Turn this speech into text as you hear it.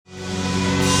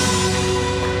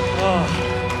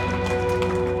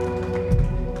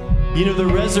You know, the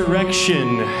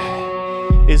resurrection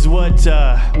is what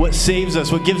saves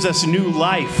us, what gives us new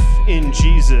life in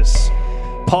Jesus.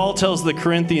 Paul tells the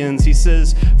Corinthians, he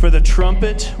says, "For the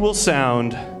trumpet will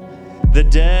sound, the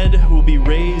dead will be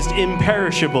raised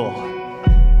imperishable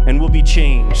and will be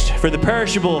changed. For the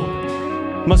perishable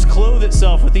must clothe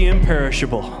itself with the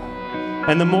imperishable,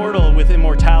 and the mortal with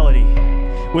immortality.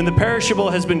 When the perishable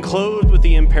has been clothed with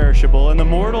the imperishable, and the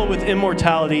mortal with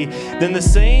immortality, then the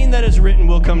saying that is written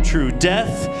will come true.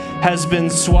 Death has been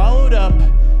swallowed up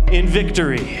in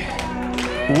victory.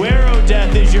 Where, O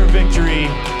death, is your victory?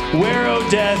 Where, O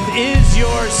death, is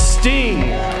your sting?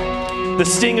 The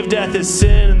sting of death is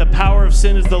sin, and the power of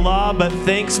sin is the law, but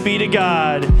thanks be to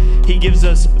God, He gives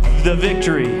us the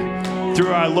victory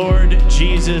through our Lord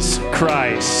Jesus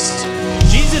Christ."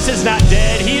 Jesus is not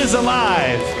dead, He is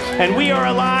alive, and we are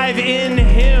alive in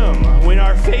Him when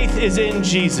our faith is in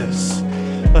Jesus.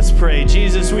 Let's pray.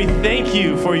 Jesus, we thank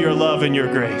You for Your love and Your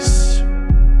grace.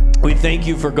 We thank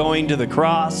You for going to the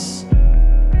cross.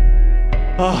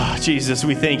 Oh, Jesus,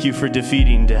 we thank You for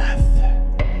defeating death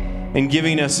and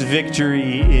giving us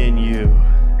victory in You.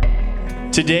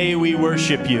 Today we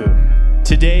worship You.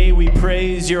 Today we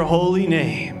praise Your holy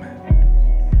name.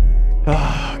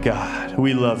 Oh, God,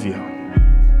 we love You.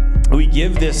 We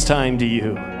give this time to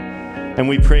You, and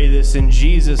we pray this in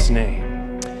Jesus'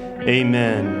 name.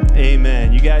 Amen.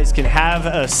 Amen. You guys can have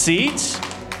a seat.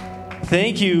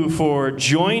 Thank you for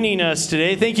joining us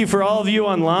today. Thank you for all of you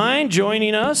online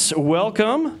joining us.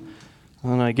 Welcome.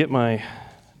 And I get my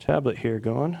tablet here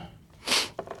going.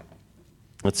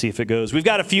 Let's see if it goes. We've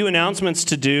got a few announcements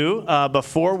to do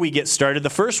before we get started.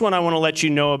 The first one I want to let you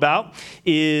know about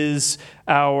is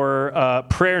our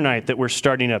prayer night that we're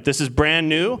starting up. This is brand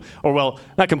new, or well,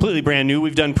 not completely brand new.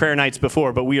 We've done prayer nights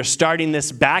before, but we are starting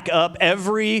this back up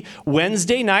every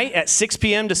Wednesday night at 6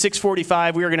 p.m. to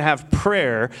 6:45. We are going to have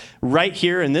prayer right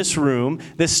here in this room.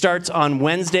 This starts on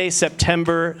Wednesday,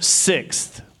 September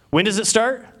 6th. When does it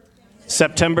start?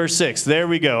 September 6th. There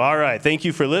we go. All right. Thank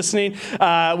you for listening.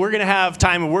 We're going to have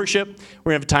time of worship.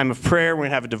 We're going to have a time of prayer. We're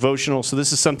going to have a devotional. So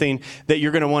this is something that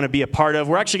you're going to want to be a part of.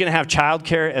 We're actually going to have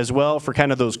childcare as well for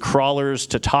kind of those crawlers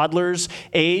to toddlers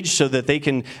age, so that they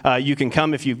can you can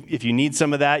come if you need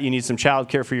some of that. You need some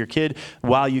childcare for your kid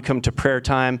while you come to prayer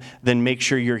time. Then make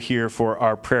sure you're here for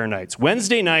our prayer nights.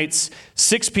 Wednesday nights,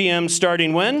 6 p.m.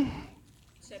 starting when?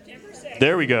 September 6th.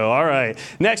 There we go. All right.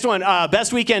 Next one.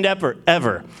 Best weekend ever.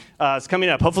 It's coming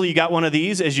up. Hopefully you got one of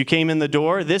these as you came in the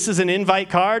door. This is an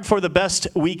invite card for the best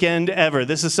weekend ever.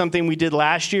 This is something we did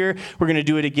last year. We're going to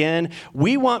do it again.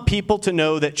 We want people to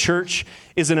know that church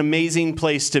is an amazing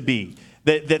place to be.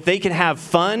 That they can have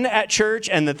fun at church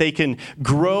and that they can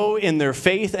grow in their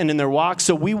faith and in their walk.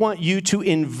 So we want you to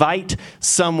invite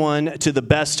someone to the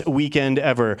best weekend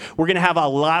ever. We're going to have a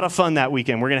lot of fun that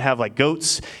weekend. We're going to have like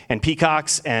goats and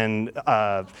peacocks and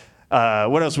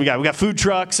what else we got? We got food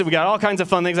trucks, and we got all kinds of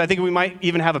fun things. I think we might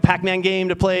even have a Pac-Man game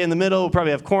to play in the middle. We'll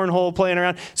probably have cornhole playing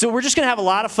around. So we're just going to have a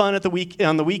lot of fun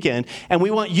on the weekend, and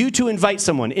we want you to invite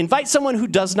someone. Invite someone who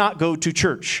does not go to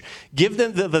church. Give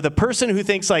them the person who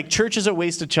thinks like church is a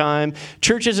waste of time,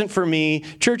 church isn't for me,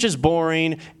 church is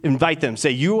boring. Invite them.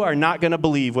 Say, you are not going to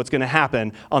believe what's going to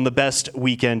happen on the best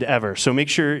weekend ever. So make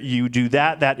sure you do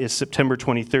that. That is September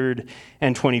 23rd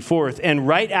and 24th. And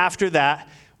right after that,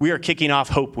 we are kicking off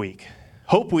Hope Week.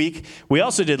 Hope Week, we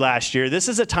also did last year. This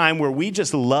is a time where we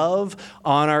just love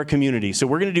on our community. So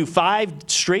we're going to do 5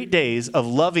 straight days of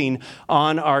loving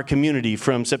on our community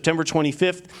from September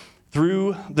 25th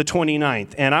through the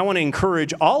 29th. And I want to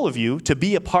encourage all of you to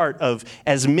be a part of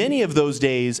as many of those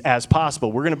days as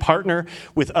possible. We're going to partner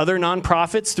with other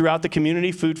nonprofits throughout the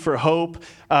community, Food for Hope,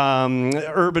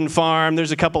 Urban Farm,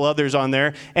 there's a couple others on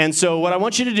there. And so what I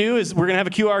want you to do is we're going to have a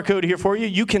QR code here for you.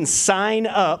 You can sign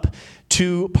up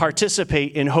to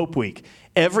participate in Hope Week.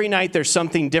 Every night there's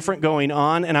something different going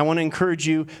on, and I want to encourage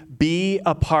you, be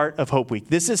a part of Hope Week.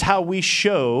 This is how we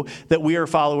show that we are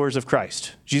followers of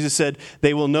Christ. Jesus said,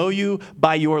 they will know you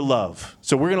by your love.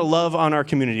 So we're going to love on our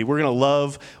community. We're going to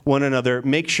love one another.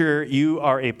 Make sure you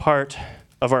are a part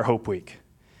of our Hope Week.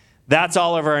 That's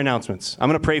all of our announcements. I'm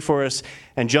going to pray for us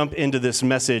and jump into this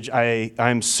message.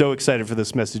 I'm so excited for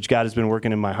this message. God has been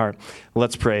working in my heart.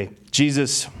 Let's pray.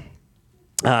 Jesus,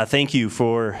 thank you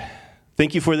for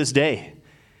this day.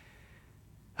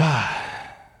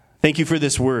 Thank you for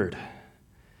this word.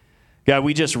 God,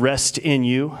 we just rest in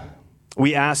you.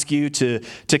 We ask you to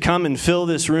come and fill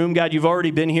this room. God, you've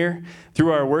already been here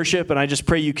through our worship, and I just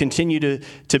pray you continue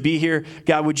to be here.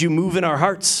 God, would you move in our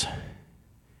hearts?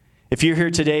 If you're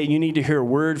here today and you need to hear a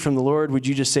word from the Lord, would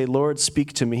you just say, Lord,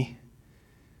 speak to me?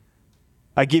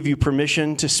 I give you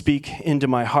permission to speak into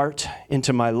my heart,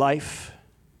 into my life.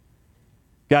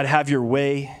 God, have your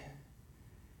way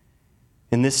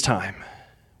in this time.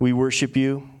 We worship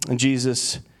you. And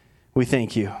Jesus, we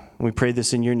thank you. We pray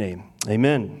this in your name.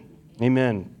 Amen.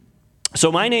 Amen. So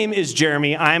my name is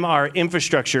Jeremy. I'm our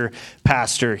infrastructure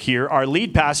pastor here. Our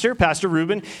lead pastor, Pastor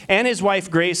Ruben, and his wife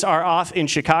Grace are off in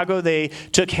Chicago. They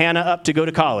took Hannah up to go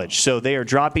to college, so they are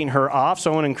dropping her off.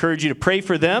 So I want to encourage you to pray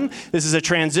for them. This is a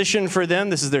transition for them.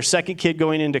 This is their second kid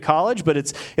going into college, but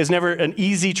it's never an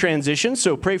easy transition.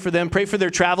 So pray for them. Pray for their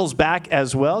travels back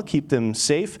as well. Keep them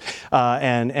safe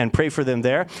and pray for them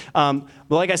there.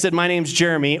 Well, like I said, my name's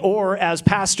Jeremy, or as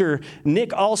Pastor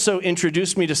Nick also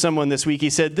introduced me to someone this week, he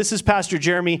said, this is Pastor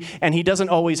Jeremy, and he doesn't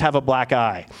always have a black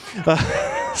eye.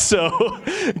 So,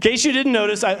 in case you didn't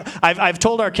notice, I've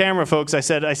told our camera folks, I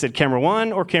said camera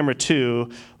 1 or camera 2.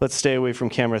 Let's stay away from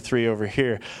camera 3 over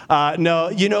here.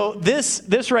 No,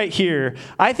 this right here,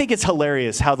 I think it's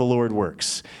hilarious how the Lord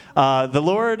works. The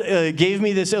Lord gave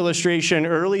me this illustration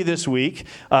early this week,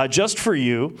 just for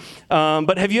you.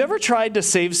 But have you ever tried to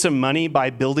save some money by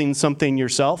building something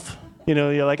yourself?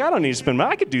 You're like, I don't need to spend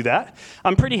money. I could do that.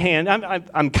 I'm pretty handy.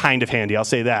 I'm kind of handy. I'll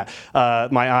say that.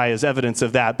 My eye is evidence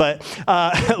of that. But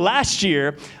last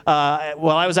year,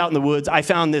 while I was out in the woods, I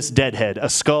found this deadhead, a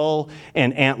skull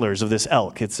and antlers of this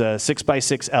elk. It's a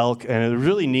 6x6 elk, and it was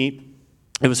really neat.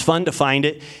 It was fun to find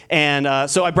it. And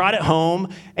so I brought it home,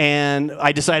 and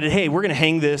I decided, hey, we're going to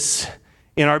hang this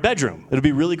in our bedroom. It'll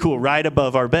be really cool, right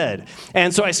above our bed.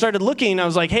 And so I started looking, and I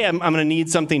was like, hey, I'm going to need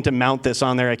something to mount this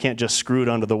on there. I can't just screw it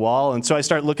onto the wall. And so I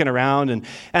start looking around,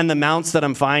 and the mounts that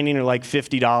I'm finding are like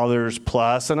 $50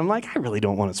 plus. And I'm like, I really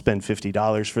don't want to spend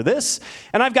 $50 for this.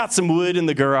 And I've got some wood in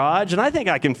the garage, and I think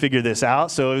I can figure this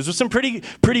out. So it was just some pretty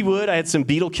wood. I had some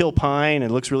beetle kill pine, and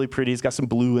it looks really pretty. It's got some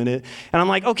blue in it. And I'm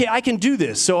like, okay, I can do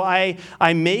this. So I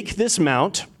make this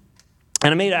mount.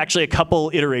 And I made actually a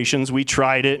couple iterations. We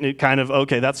tried it, and it kind of,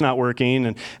 okay, that's not working,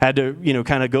 and had to,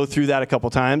 kind of go through that a couple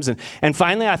times. And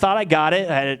finally, I thought I got it.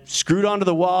 I had it screwed onto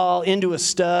the wall, into a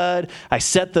stud. I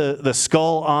set the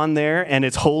skull on there, and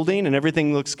it's holding, and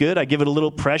everything looks good. I give it a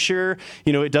little pressure.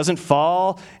 It doesn't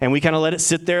fall, and we kind of let it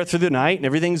sit there through the night, and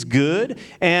everything's good.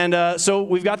 And so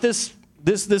we've got this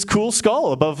cool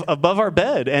skull above our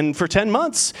bed. And for 10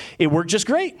 months, it worked just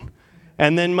great.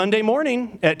 And then Monday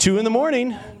morning at 2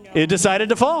 a.m, it decided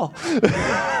to fall.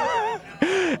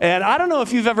 And I don't know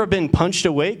if you've ever been punched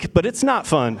awake, but it's not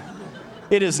fun.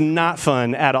 It is not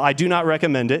fun at all. I do not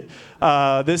recommend it.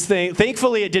 This thing,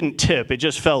 thankfully, it didn't tip. It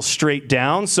just fell straight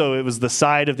down, so it was the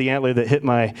side of the antler that hit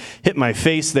my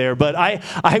face there. But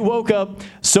I woke up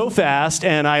so fast,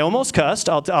 and I almost cussed.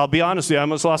 I'll be honest with you. I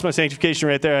almost lost my sanctification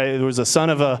right there. There was a son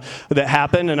of a that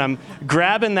happened, and I'm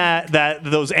grabbing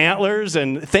those antlers,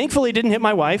 and thankfully, it didn't hit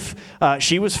my wife.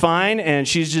 She was fine, and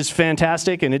she's just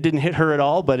fantastic, and it didn't hit her at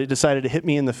all, but it decided to hit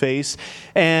me in the face.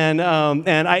 And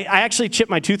I actually chipped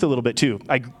my tooth a little bit too.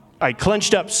 I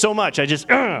clenched up so much. I just,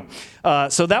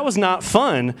 so that was not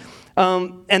fun.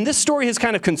 And this story has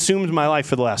kind of consumed my life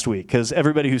for the last week, because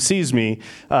everybody who sees me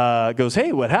goes,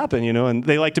 hey, what happened? And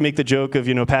they like to make the joke of,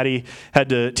 Patty had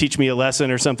to teach me a lesson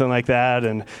or something like that.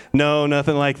 And no,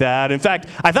 nothing like that. In fact,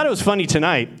 I thought it was funny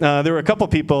tonight. There were a couple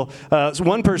people.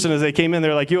 One person, as they came in,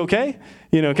 they're like, you okay?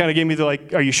 Kind of gave me the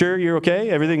are you sure you're okay?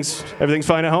 Everything's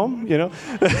fine at home?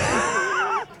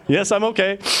 Yes, I'm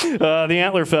okay. The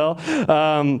antler fell.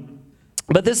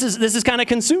 But this is kind of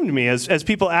consumed me as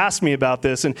people ask me about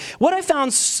this. And what I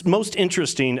found most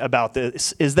interesting about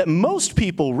this is that most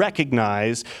people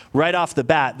recognize right off the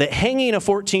bat that hanging a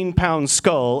 14-pound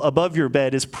skull above your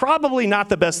bed is probably not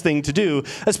the best thing to do,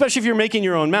 especially if you're making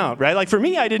your own mount, right? Like for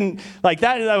me, I didn't like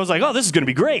that. I was like, oh, this is going to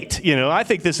be great. I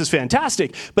think this is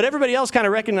fantastic. But everybody else kind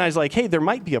of recognized hey, there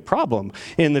might be a problem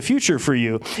in the future for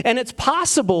you. And it's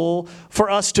possible for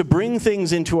us to bring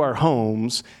things into our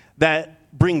homes that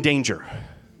bring danger,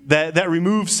 that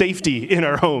remove safety in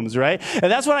our homes, right?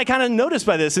 And that's what I kind of noticed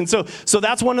by this. And so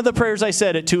that's one of the prayers I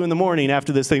said at 2 a.m.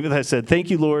 after this thing. I said, thank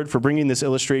you, Lord, for bringing this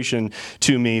illustration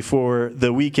to me for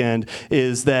the weekend,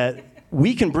 is that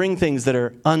we can bring things that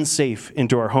are unsafe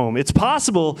into our home. It's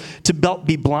possible to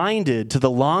be blinded to the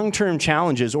long-term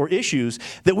challenges or issues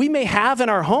that we may have in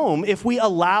our home if we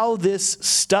allow this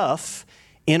stuff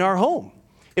in our home.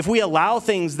 If we allow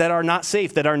things that are not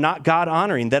safe, that are not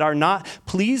God-honoring, that are not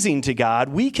pleasing to God,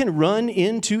 we can run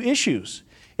into issues.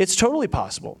 It's totally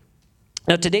possible.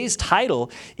 Now, today's title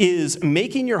is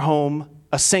Making Your Home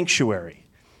a Sanctuary.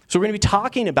 So we're going to be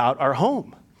talking about our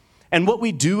home and what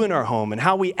we do in our home and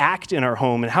how we act in our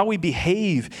home and how we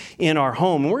behave in our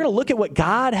home. And we're going to look at what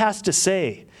God has to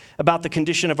say about the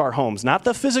condition of our homes. Not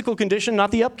the physical condition,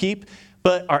 not the upkeep,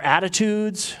 but our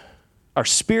attitudes, our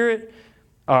spirit,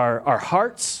 our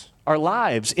hearts, our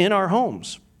lives in our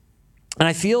homes. And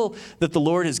I feel that the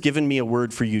Lord has given me a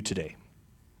word for you today.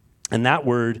 And that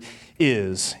word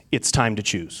is, it's time to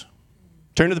choose.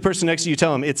 Turn to the person next to you,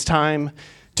 tell them, it's time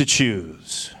to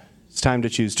choose. It's time to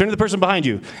choose. Turn to the person behind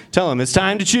you, tell them, it's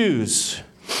time to choose.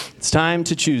 It's time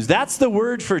to choose. That's the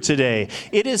word for today.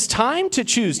 It is time to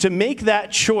choose, to make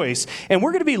that choice. And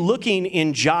we're going to be looking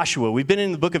in Joshua. We've been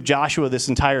in the book of Joshua this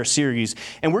entire series,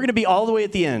 and we're going to be all the way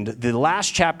at the end, the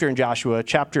last chapter in Joshua,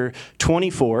 chapter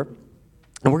 24.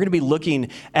 And we're going to be looking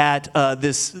at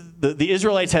this. The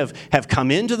Israelites have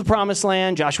come into the promised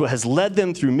land. Joshua has led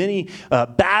them through many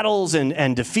battles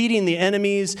and defeating the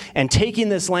enemies and taking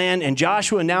this land. And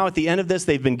Joshua, now at the end of this,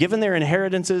 they've been given their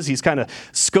inheritances. He's kind of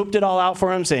scoped it all out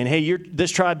for them, saying, hey,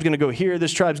 this tribe's going to go here,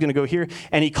 this tribe's going to go here.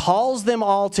 And he calls them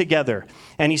all together.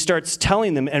 And he starts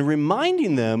telling them and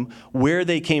reminding them where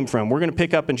they came from. We're going to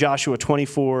pick up in Joshua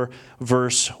 24,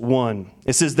 verse 1.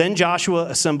 It says, then Joshua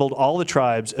assembled all the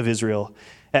tribes of Israel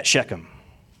at Shechem.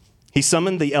 He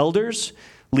summoned the elders,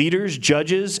 leaders,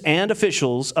 judges, and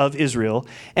officials of Israel,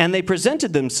 and they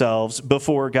presented themselves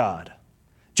before God.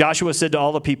 Joshua said to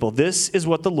all the people, this is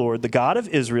what the Lord, the God of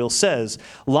Israel, says.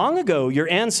 Long ago, your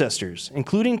ancestors,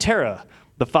 including Terah,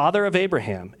 the father of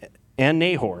Abraham, and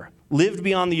Nahor, lived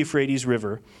beyond the Euphrates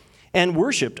River and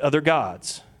worshipped other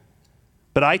gods.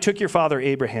 But I took your father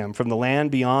Abraham from the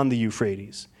land beyond the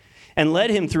Euphrates and led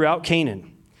him throughout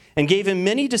Canaan and gave him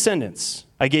many descendants.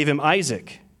 I gave him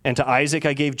Isaac, and to Isaac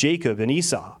I gave Jacob and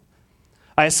Esau.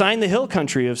 I assigned the hill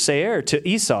country of Seir to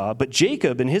Esau, but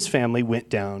Jacob and his family went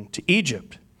down to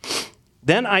Egypt.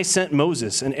 Then I sent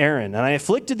Moses and Aaron, and I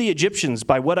afflicted the Egyptians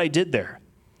by what I did there,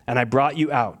 and I brought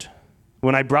you out.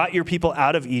 When I brought your people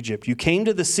out of Egypt, you came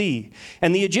to the sea,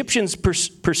 and the Egyptians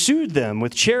pursued them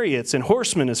with chariots and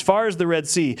horsemen as far as the Red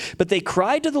Sea, but they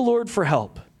cried to the Lord for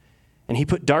help. And he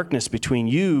put darkness between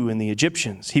you and the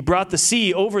Egyptians. He brought the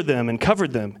sea over them and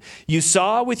covered them. You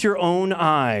saw with your own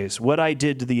eyes what I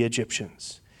did to the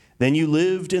Egyptians. Then you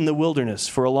lived in the wilderness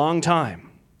for a long time.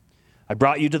 I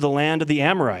brought you to the land of the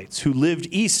Amorites, who lived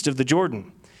east of the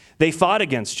Jordan. They fought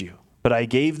against you, but I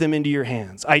gave them into your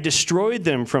hands. I destroyed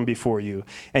them from before you,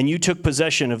 and you took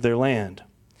possession of their land.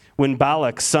 When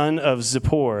Balak, son of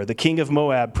Zippor, the king of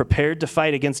Moab, prepared to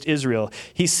fight against Israel,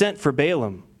 he sent for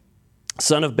Balaam,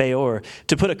 son of Beor,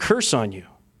 to put a curse on you.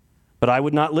 But I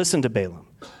would not listen to Balaam.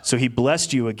 So he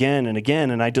blessed you again,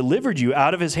 and I delivered you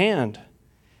out of his hand.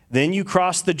 Then you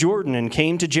crossed the Jordan and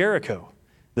came to Jericho.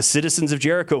 The citizens of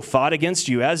Jericho fought against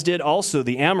you, as did also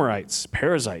the Amorites,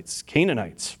 Perizzites,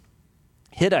 Canaanites,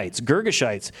 Hittites,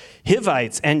 Girgashites,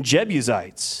 Hivites, and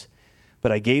Jebusites.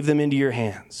 But I gave them into your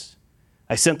hands.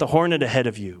 I sent the hornet ahead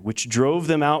of you, which drove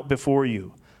them out before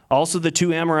you, also the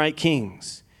 2 Amorite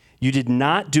kings. You did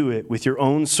not do it with your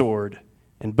own sword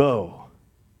and bow.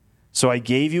 So I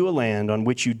gave you a land on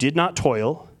which you did not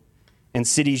toil, and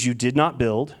cities you did not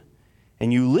build,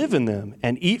 and you live in them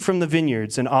and eat from the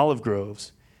vineyards and olive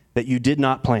groves that you did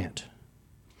not plant.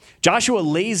 Joshua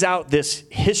lays out this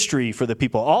history for the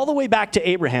people all the way back to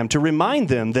Abraham to remind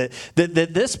them that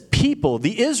this people,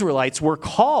 the Israelites, were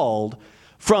called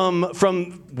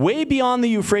from way beyond the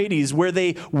Euphrates, where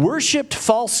they worshiped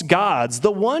false gods.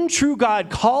 The one true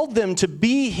God called them to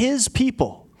be his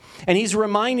people. And he's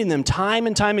reminding them time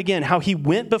and time again how he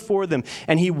went before them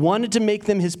and he wanted to make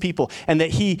them his people, and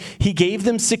that he gave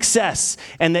them success,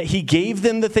 and that he gave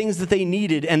them the things that they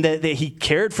needed, and that he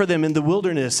cared for them in the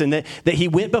wilderness, and that he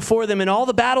went before them in all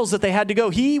the battles that they had to go.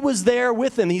 He was there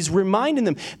with them. He's reminding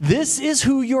them, this is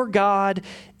who your God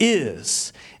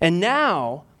is. And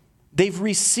now they've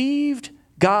received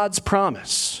God's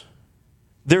promise.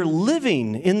 They're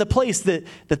living in the place that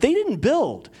they didn't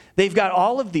build. They've got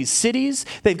all of these cities.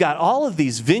 They've got all of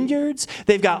these vineyards.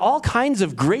 They've got all kinds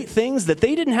of great things that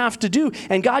they didn't have to do.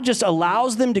 And God just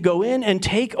allows them to go in and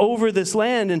take over this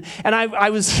land. And as I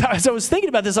was thinking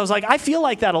about this, I was like, I feel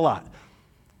like that a lot.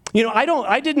 You know,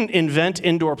 I didn't invent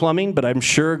indoor plumbing, but I'm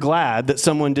sure glad that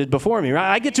someone did before me, right?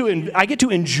 I get to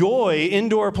enjoy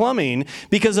indoor plumbing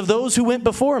because of those who went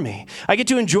before me. I get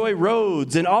to enjoy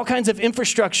roads and all kinds of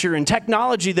infrastructure and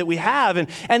technology that we have.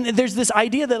 And there's this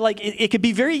idea that like it could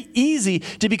be very easy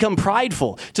to become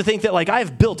prideful, to think that like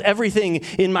I've built everything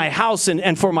in my house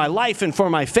and for my life and for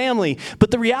my family.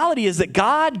 But the reality is that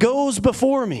God goes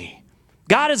before me.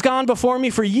 God has gone before me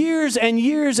for years and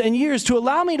years and years to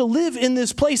allow me to live in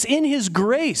this place in his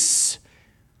grace.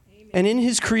 Amen. And in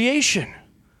his creation.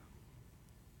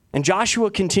 And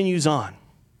Joshua continues on.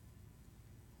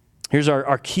 Here's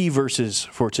our key verses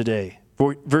for today.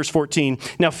 Verse 14,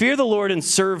 now fear the Lord and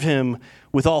serve him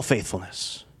with all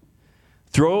faithfulness.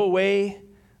 Throw away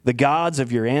the gods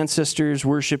of your ancestors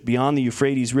worshipped beyond the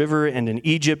Euphrates River and in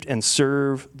Egypt and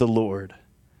serve the Lord.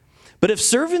 But if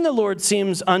serving the Lord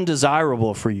seems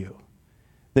undesirable for you,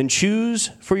 then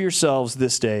choose for yourselves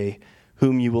this day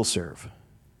whom you will serve,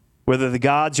 whether the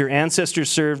gods your ancestors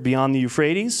served beyond the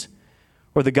Euphrates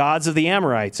or the gods of the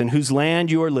Amorites in whose land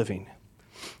you are living.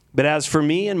 But as for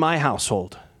me and my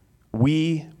household,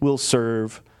 we will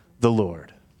serve the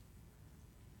Lord.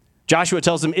 Joshua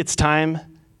tells them it's time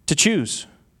to choose.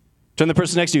 Turn the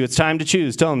person next to you, it's time to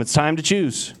choose. Tell them it's time to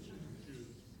choose.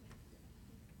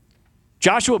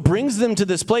 Joshua brings them to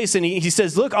this place and he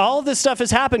says, look, all of this stuff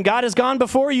has happened. God has gone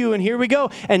before you and here we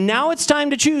go. And now it's time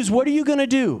to choose. What are you going to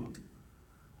do?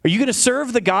 Are you going to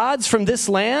serve the gods from this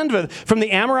land, from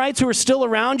the Amorites who are still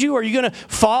around you? Are you going to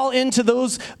fall into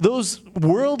those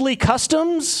worldly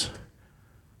customs?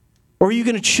 Or are you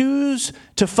going to choose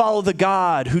to follow the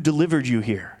God who delivered you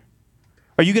here?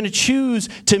 Are you going to choose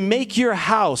to make your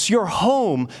house, your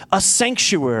home, a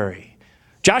sanctuary?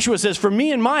 Joshua says, for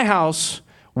me and my house,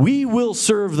 we will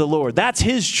serve the Lord. That's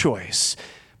his choice.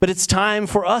 But it's time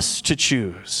for us to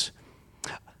choose.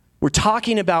 We're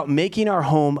talking about making our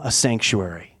home a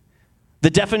sanctuary. The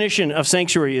definition of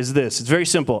sanctuary is this. It's very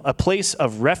simple. A place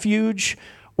of refuge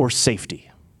or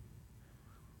safety.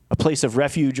 A place of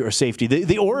refuge or safety.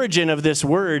 The origin of this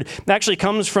word actually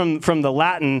comes from the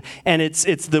Latin, and it's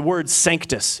the word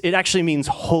sanctus. It actually means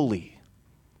holy.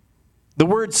 The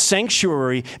word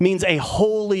sanctuary means a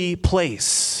holy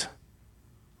place.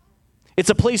 It's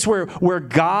a place where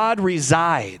God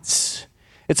resides.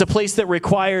 It's a place that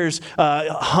requires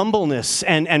humbleness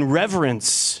and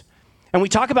reverence. And we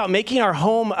talk about making our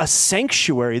home a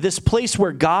sanctuary, this place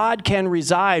where God can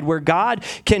reside, where God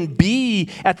can be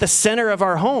at the center of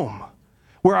our home,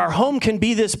 where our home can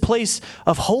be this place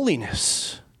of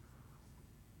holiness.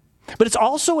 But it's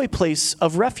also a place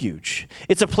of refuge.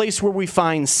 It's a place where we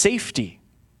find safety.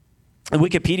 And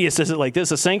Wikipedia says it like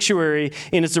this: a sanctuary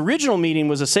in its original meaning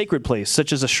was a sacred place,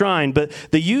 such as a shrine, but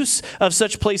the use of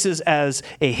such places as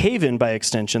a haven by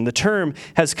extension, the term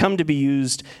has come to be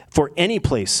used for any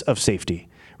place of safety,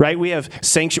 right? We have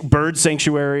bird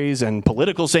sanctuaries and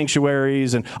political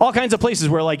sanctuaries and all kinds of places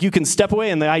where like you can step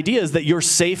away and the idea is that you're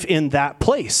safe in that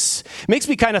place. It makes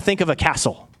me kind of think of a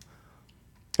castle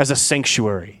as a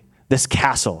sanctuary. This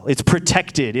castle, it's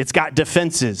protected, it's got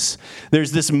defenses.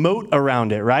 There's this moat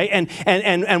around it, right?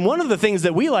 And one of the things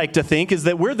that we like to think is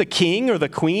that we're the king or the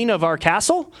queen of our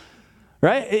castle,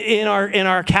 right? In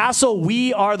our castle,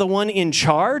 we are the one in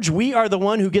charge. We are the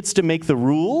one who gets to make the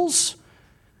rules.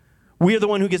 We are the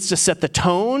one who gets to set the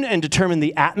tone and determine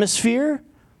the atmosphere.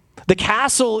 The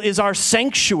castle is our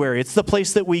sanctuary. It's the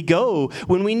place that we go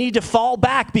when we need to fall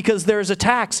back because there's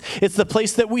attacks. It's the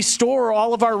place that we store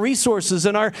all of our resources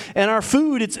and our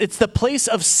food. It's the place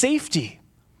of safety.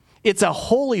 It's a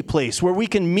holy place where we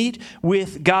can meet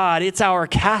with God. It's our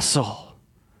castle.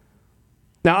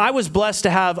 Now, I was blessed to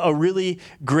have a really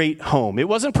great home. It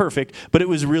wasn't perfect, but it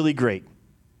was really great.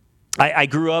 I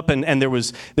grew up and there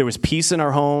was peace in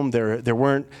our home. There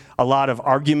weren't a lot of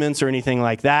arguments or anything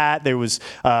like that. There was,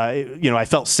 I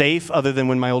felt safe other than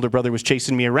when my older brother was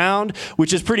chasing me around,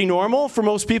 which is pretty normal for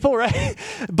most people, right?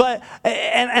 But,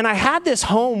 and I had this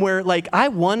home where like I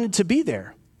wanted to be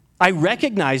there. I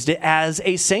recognized it as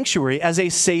a sanctuary, as a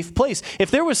safe place.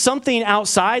 If there was something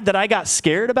outside that I got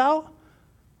scared about,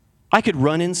 I could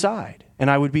run inside and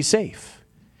I would be safe.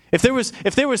 If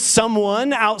there was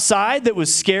someone outside that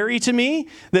was scary to me,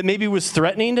 that maybe was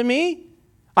threatening to me,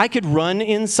 I could run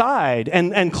inside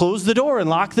and close the door and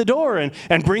lock the door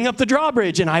and bring up the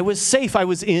drawbridge, and I was safe. I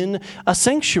was in a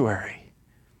sanctuary.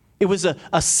 It was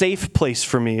a safe place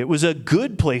for me. It was a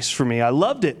good place for me. I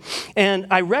loved it. And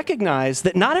I recognize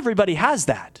that not everybody has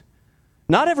that.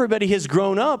 Not everybody has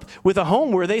grown up with a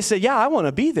home where they say, yeah, I want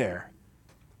to be there.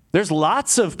 There's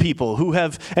lots of people who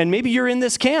have, and maybe you're in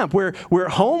this camp where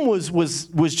home was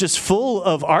just full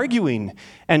of arguing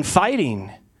and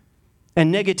fighting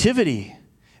and negativity.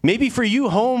 Maybe for you,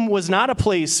 home was not a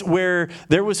place where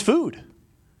there was food.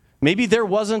 Maybe there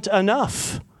wasn't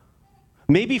enough.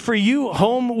 Maybe for you,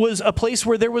 home was a place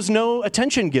where there was no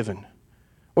attention given,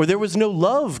 or there was no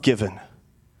love given,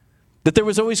 that there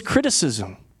was always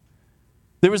criticism.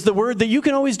 There was the word that you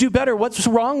can always do better. What's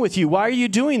wrong with you? Why are you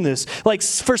doing this? Like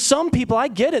for some people, I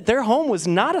get it. Their home was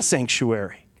not a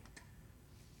sanctuary.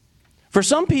 For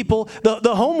some people,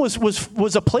 the home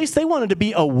was a place they wanted to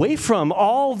be away from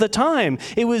all the time.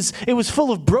 It was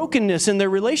full of brokenness in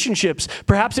their relationships.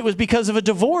 Perhaps it was because of a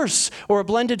divorce or a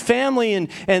blended family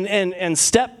and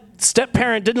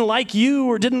step-parent didn't like you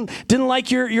or didn't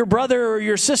like your brother or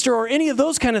your sister or any of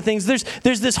those kind of things.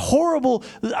 There's this horrible,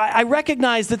 I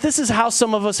recognize that this is how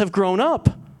some of us have grown up.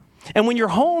 And when your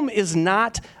home is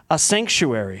not a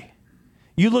sanctuary,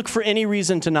 you look for any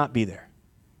reason to not be there.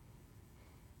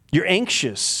 You're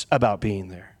anxious about being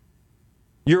there.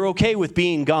 You're okay with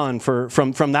being gone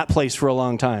from that place for a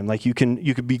long time. Like you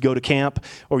could go to camp,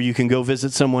 or you can go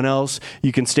visit someone else.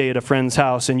 You can stay at a friend's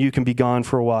house, and you can be gone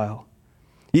for a while.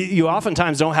 You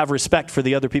oftentimes don't have respect for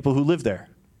the other people who live there.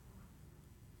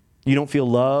 You don't feel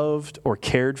loved or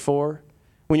cared for.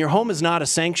 When your home is not a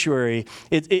sanctuary,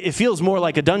 it feels more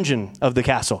like a dungeon of the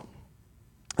castle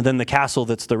than the castle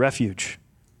that's the refuge.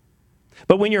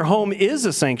 But when your home is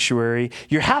a sanctuary,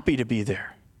 you're happy to be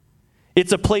there.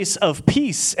 It's a place of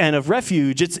peace and of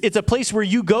refuge. It's a place where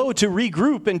you go to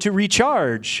regroup and to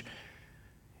recharge.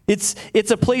 It's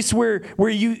a place where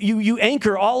you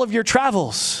anchor all of your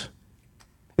travels.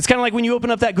 It's kind of like when you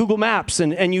open up that Google Maps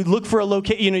and you look for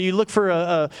you look for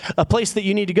a place that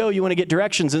you need to go. You want to get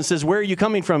directions, and it says, "Where are you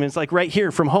coming from?" And it's like, right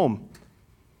here from home.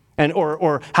 And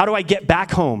or how do I get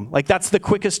back home? Like that's the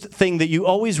quickest thing that you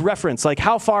always reference. Like,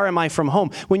 how far am I from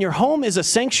home? When your home is a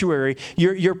sanctuary,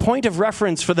 your point of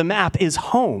reference for the map is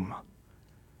home.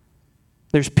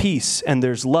 There's peace and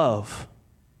there's love.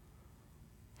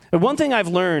 And one thing I've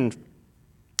learned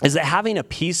is that having a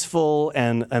peaceful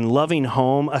and loving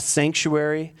home, a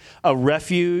sanctuary, a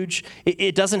refuge,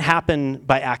 it doesn't happen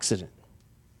by accident.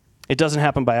 It doesn't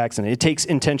happen by accident. It takes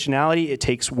intentionality. It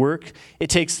takes work. It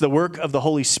takes the work of the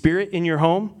Holy Spirit in your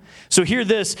home. So hear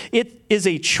this. It is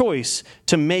a choice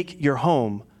to make your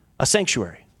home a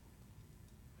sanctuary.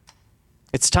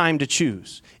 It's time to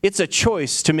choose. It's a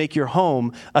choice to make your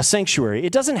home a sanctuary.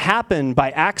 It doesn't happen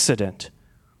by accident.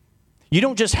 You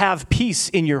don't just have peace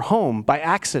in your home by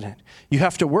accident. You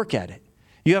have to work at it.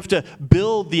 You have to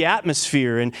build the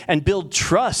atmosphere and build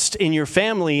trust in your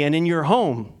family and in your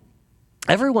home.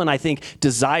 Everyone, I think,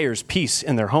 desires peace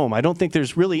in their home. I don't think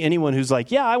there's really anyone who's like,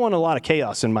 yeah, I want a lot of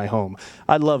chaos in my home.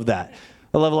 I love that.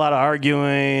 I love a lot of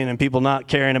arguing and people not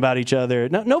caring about each other.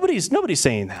 No, nobody's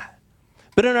saying that.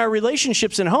 But in our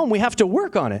relationships in home, we have to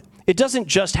work on it. It doesn't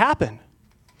just happen.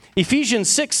 Ephesians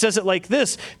 6 says it like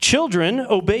this: "Children,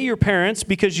 obey your parents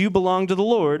because you belong to the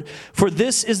Lord, for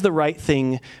this is the right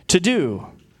thing to do."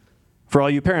 For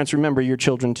all you parents, remember your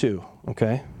children too,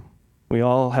 okay? We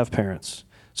all have parents.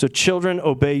 So children,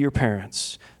 obey your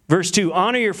parents. Verse 2,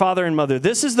 "Honor your father and mother.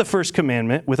 This is the first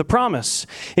commandment with a promise.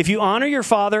 If you honor your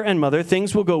father and mother,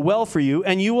 things will go well for you,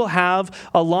 and you will have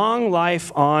a long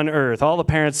life on earth." All the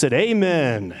parents said,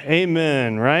 amen,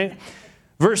 amen, right?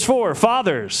 Verse 4,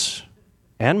 "Fathers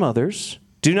and mothers,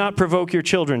 do not provoke your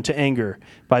children to anger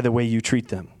by the way you treat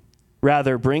them.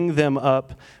 Rather, bring them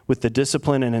up with the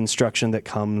discipline and instruction that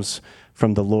comes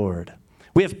from the Lord."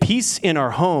 We have peace in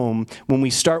our home when we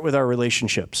start with our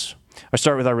relationships. I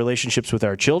start with our relationships with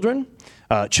our children,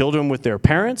 children with their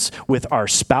parents, with our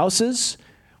spouses.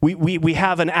 We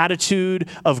have an attitude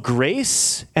of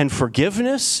grace and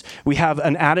forgiveness. We have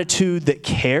an attitude that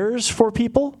cares for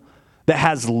people, that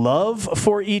has love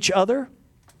for each other.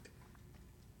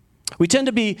 We tend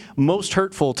to be most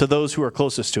hurtful to those who are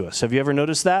closest to us. Have you ever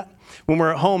noticed that? When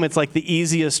we're at home, it's like the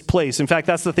easiest place. In fact,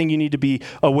 that's the thing you need to be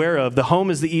aware of. The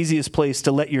home is the easiest place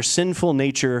to let your sinful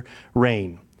nature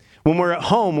reign. When we're at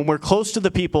home, when we're close to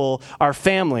the people, our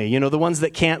family, the ones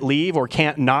that can't leave or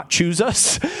can't not choose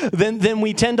us, then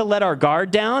we tend to let our guard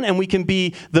down and we can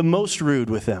be the most rude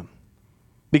with them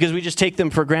because we just take them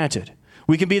for granted.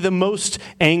 We can be the most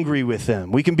angry with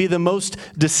them. We can be the most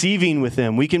deceiving with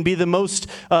them. We can be the most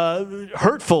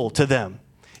hurtful to them.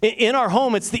 In our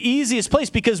home, it's the easiest place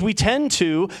because we tend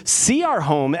to see our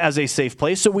home as a safe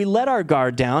place, so we let our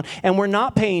guard down, and we're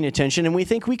not paying attention, and we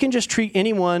think we can just treat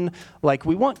anyone like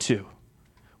we want to.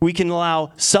 We can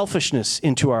allow selfishness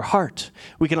into our heart.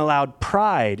 We can allow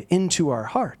pride into our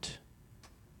heart.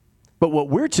 But what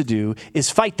we're to do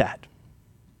is fight that.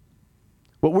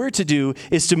 What we're to do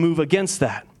is to move against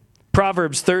that.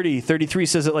 Proverbs 30:33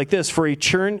 says it like this: For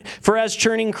as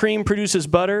churning cream produces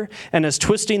butter, and as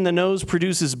twisting the nose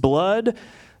produces blood,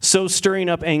 so stirring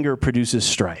up anger produces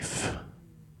strife.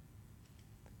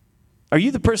 Are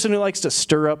you the person who likes to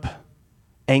stir up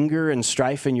anger and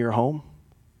strife in your home?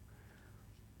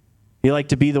 You like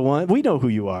to be the one? We know who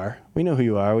you are. We know who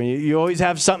you are. You always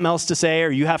have something else to say, or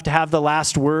you have to have the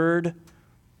last word.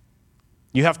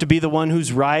 You have to be the one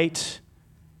who's right.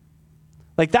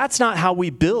 Like, that's not how we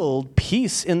build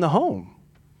peace in the home.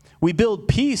 We build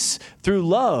peace through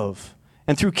love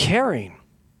and through caring.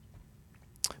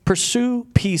 Pursue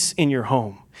peace in your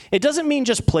home. It doesn't mean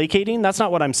just placating. That's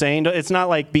not what I'm saying. It's not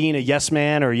like being a yes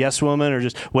man or a yes woman or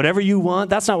just whatever you want.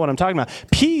 That's not what I'm talking about.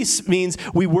 Peace means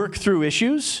we work through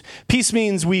issues. Peace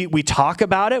means we talk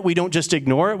about it. We don't just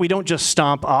ignore it. We don't just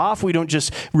stomp off. We don't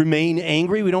just remain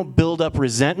angry. We don't build up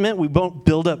resentment. We don't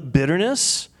build up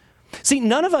bitterness. See,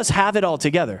 none of us have it all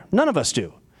together. None of us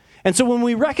do. And so when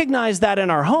we recognize that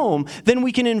in our home, then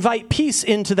we can invite peace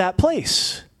into that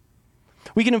place.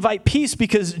 We can invite peace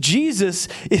because Jesus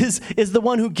is the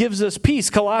one who gives us peace.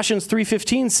 Colossians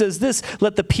 3:15 says this,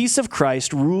 "Let the peace of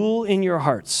Christ rule in your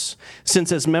hearts,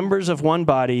 since as members of one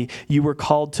body you were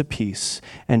called to peace,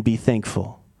 and be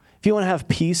thankful." If you want to have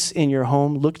peace in your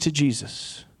home, look to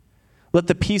Jesus. Let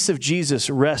the peace of Jesus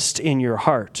rest in your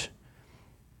heart.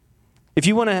 If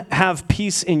you want to have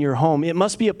peace in your home, it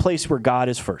must be a place where God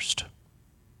is first.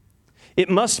 It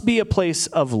must be a place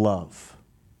of love.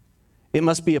 It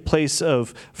must be a place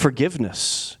of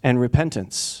forgiveness and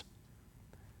repentance.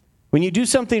 When you do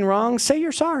something wrong, say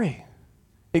you're sorry.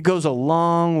 It goes a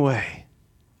long way.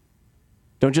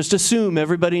 Don't just assume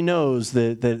everybody knows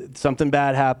that something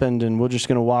bad happened and we're just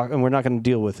going to walk and we're not going to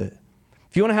deal with it.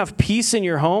 If you want to have peace in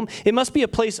your home, it must be a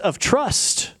place of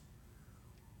trust.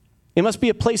 It must be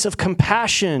a place of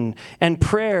compassion and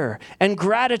prayer and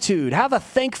gratitude. Have a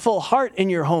thankful heart in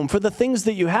your home for the things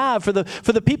that you have, for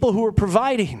the people who are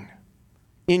providing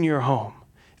in your home.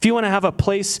 If you want to have a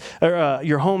place, or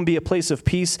your home be a place of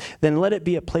peace, then let it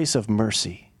be a place of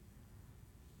mercy.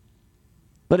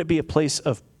 Let it be a place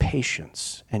of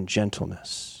patience and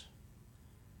gentleness.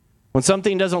 When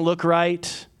something doesn't look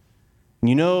right,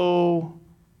 you know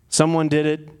someone did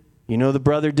it, you know the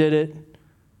brother did it,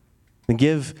 then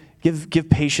give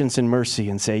patience and mercy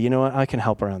and say, you know what, I can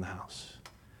help around the house.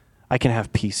 I can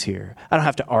have peace here. I don't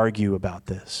have to argue about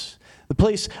this. The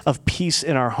place of peace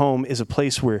in our home is a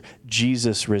place where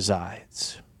Jesus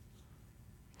resides.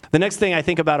 The next thing I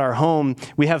think about our home,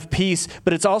 we have peace,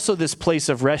 but it's also this place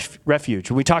of refuge.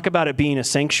 We talk about it being a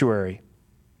sanctuary.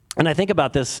 And I think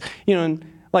about this,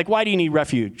 like, why do you need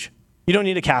refuge? You don't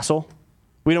need a castle.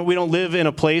 We don't live in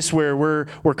a place where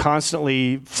we're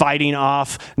constantly fighting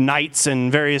off knights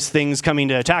and various things coming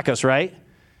to attack us, right?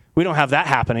 We don't have that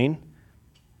happening.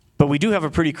 But we do have a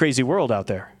pretty crazy world out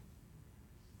there.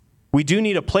 We do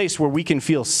need a place where we can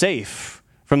feel safe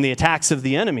from the attacks of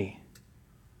the enemy.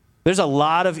 There's a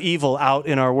lot of evil out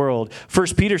in our world.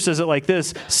 1 Peter says it like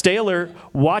this, "Stay alert,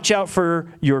 watch out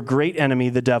for your great enemy,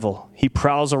 the devil. He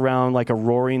prowls around like a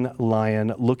roaring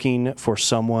lion looking for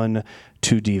someone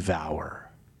to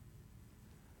devour."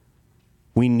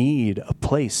 We need a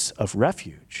place of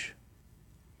refuge.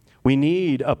 We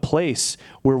need a place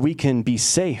where we can be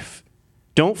safe.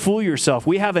 Don't fool yourself.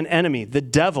 We have an enemy, the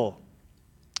devil,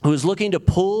 who is looking to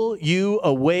pull you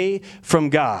away from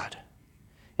God.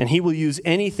 And he will use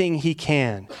anything he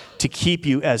can to keep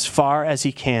you as far as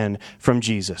he can from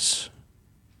Jesus.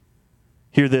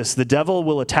 Hear this, the devil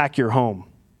will attack your home.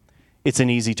 It's an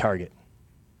easy target.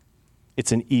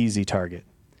 It's an easy target.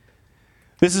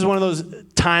 This is one of those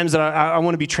times that I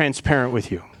want to be transparent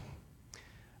with you.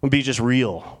 I'll be just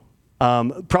real.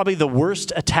 Probably the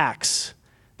worst attacks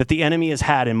that the enemy has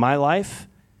had in my life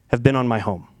have been on my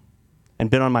home and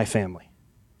been on my family.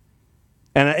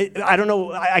 And I don't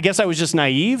know, I guess I was just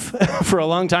naive for a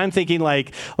long time thinking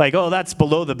like, oh, that's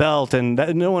below the belt and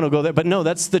no one will go there. But no,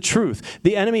 that's the truth.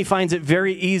 The enemy finds it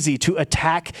very easy to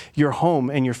attack your home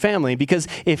and your family because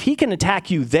if he can attack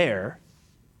you there,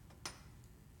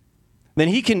 then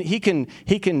he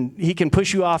can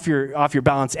push you off your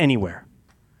balance anywhere.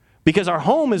 Because our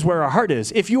home is where our heart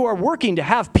is. If you are working to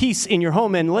have peace in your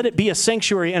home and let it be a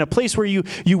sanctuary and a place where you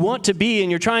want to be and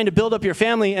you're trying to build up your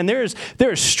family and there is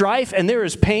strife and there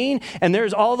is pain and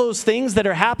there's all those things that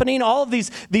are happening, all of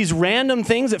these random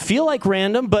things that feel like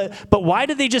random, but why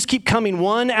do they just keep coming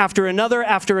one after another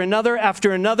after another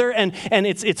after another? And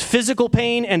it's physical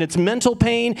pain and it's mental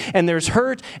pain and there's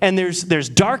hurt and there's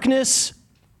darkness.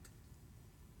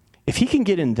 If he can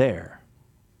get in there,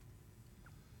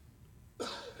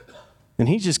 and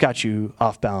he's just got you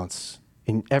off balance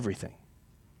in everything.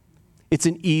 It's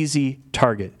an easy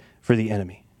target for the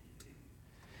enemy.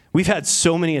 We've had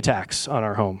so many attacks on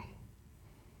our home.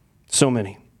 So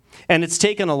many. And it's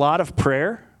taken a lot of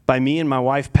prayer by me and my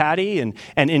wife, Patty, and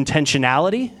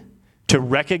intentionality to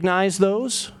recognize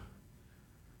those.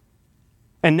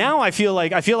 And now I feel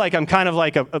like I'm kind of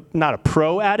like not a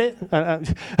pro at it,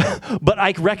 but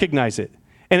I recognize it.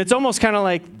 And it's almost kind of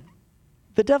like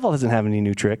the devil doesn't have any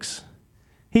new tricks.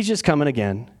 He's just coming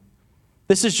again.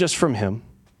 This is just from him.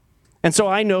 And so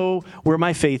I know where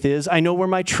my faith is. I know where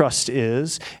my trust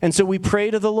is. And so we pray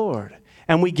to the Lord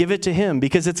and we give it to him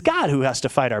because it's God who has to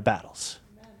fight our battles.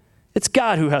 Amen. It's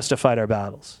God who has to fight our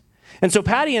battles. And so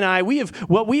Patty and I,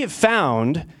 what we have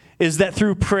found is that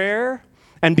through prayer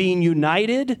and being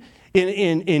united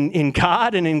in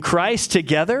God and in Christ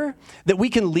together, that we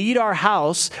can lead our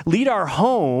house, lead our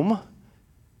home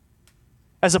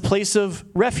as a place of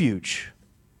refuge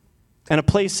and a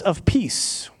place of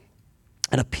peace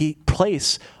and a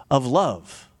place of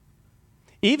love.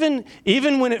 Even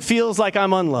when it feels like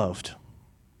I'm unloved.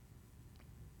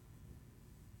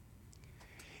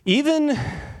 Even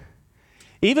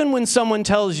when someone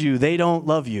tells you they don't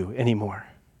love you anymore,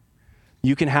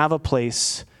 you can have a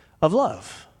place of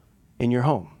love in your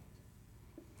home.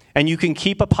 And you can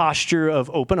keep a posture of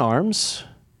open arms.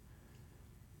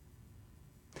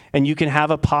 And you can have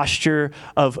a posture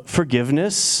of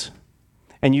forgiveness.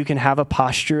 And you can have a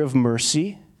posture of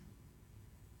mercy.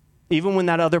 Even when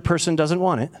that other person doesn't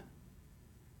want it.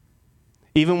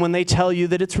 Even when they tell you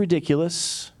that it's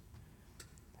ridiculous.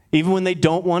 Even when they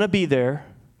don't want to be there,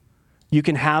 you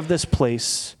can have this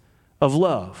place of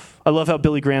love. I love how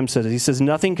Billy Graham says it. He says,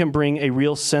 nothing can bring a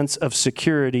real sense of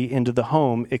security into the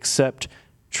home except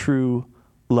true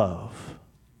love.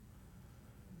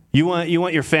 You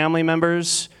want your family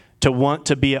members to want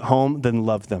to be at home, then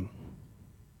love them.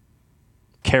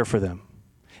 Care for them.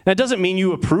 That doesn't mean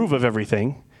you approve of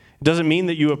everything. It doesn't mean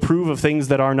that you approve of things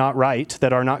that are not right,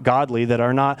 that are not godly, that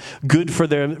are not good for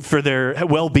their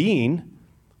well-being.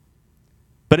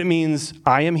 But it means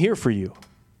I am here for you.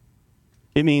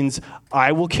 It means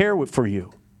I will care for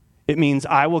you. It means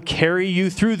I will carry you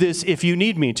through this if you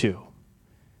need me to.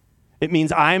 It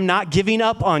means I'm not giving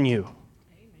up on you.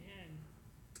 Amen.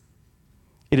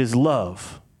 It is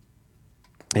love.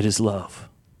 It is love.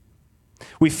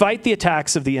 We fight the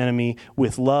attacks of the enemy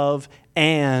with love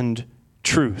and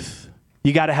truth.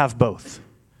 You got to have both.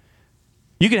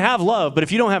 You can have love, but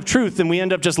if you don't have truth, then we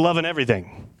end up just loving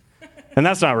everything. And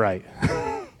that's not right.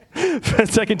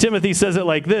 2 Timothy says it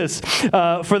like this,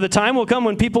 for the time will come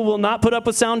when people will not put up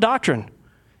with sound doctrine.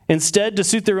 Instead, to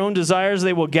suit their own desires,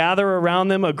 they will gather around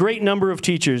them a great number of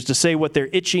teachers to say what their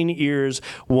itching ears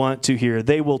want to hear.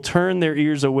 They will turn their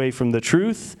ears away from the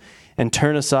truth and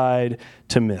turn aside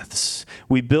to myths.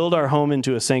 We build our home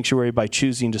into a sanctuary by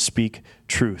choosing to speak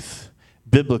truth,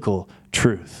 biblical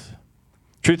truth.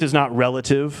 Truth is not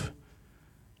relative.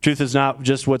 Truth is not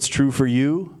just what's true for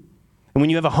you. And when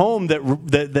you have a home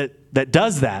that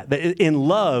does that in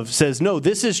love says, no,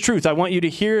 this is truth. I want you to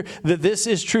hear that this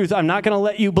is truth. I'm not going to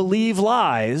let you believe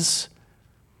lies.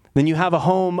 Then you have a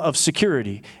home of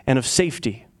security and of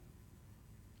safety.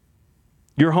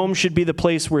 Your home should be the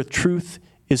place where truth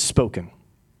is spoken.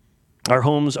 Our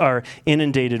homes are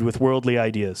inundated with worldly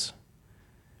ideas.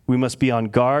 We must be on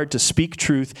guard to speak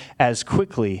truth as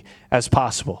quickly as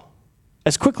possible.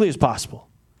 As quickly as possible.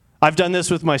 I've done this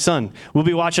with my son. We'll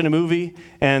be watching a movie,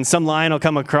 and some line will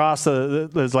come across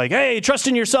that's like, hey, trust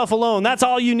in yourself alone. That's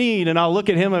all you need. And I'll look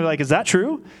at him and be like, is that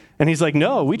true? And he's like,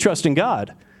 no, we trust in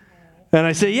God. And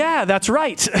I say, yeah, that's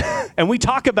right. And we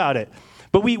talk about it.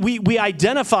 But we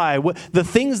identify the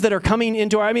things that are coming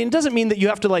into our, it doesn't mean that you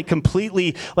have to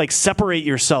completely separate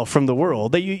yourself from the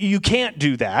world. That you can't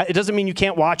do that. It doesn't mean you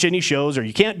can't watch any shows or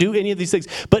you can't do any of these things.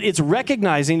 But it's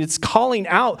recognizing, it's calling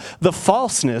out the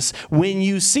falseness when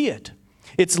you see it.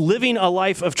 It's living a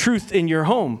life of truth in your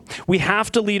home. We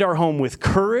have to lead our home with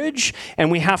courage, and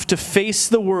we have to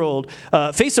face a world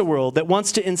that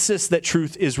wants to insist that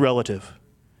truth is relative.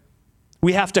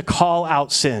 We have to call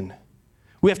out sin.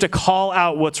 We have to call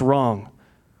out what's wrong.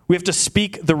 We have to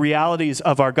speak the realities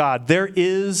of our God. There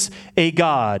is a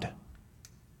God,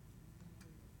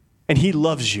 and He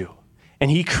loves you,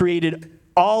 and He created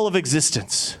all of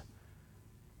existence.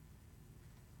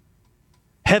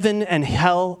 Heaven and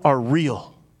hell are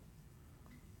real.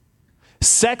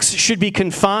 Sex should be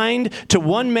confined to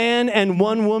one man and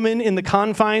one woman in the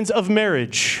confines of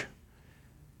marriage.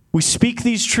 We speak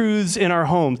these truths in our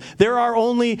homes. There are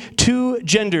only two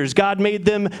genders. God made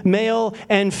them male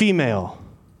and female.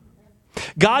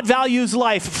 God values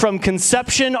life from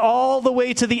conception all the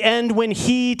way to the end when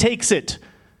He takes it.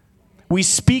 We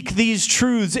speak these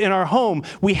truths in our home.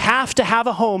 We have to have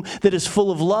a home that is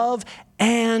full of love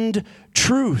and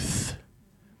truth.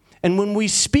 And when we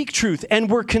speak truth and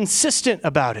we're consistent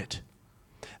about it,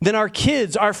 then our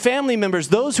kids, our family members,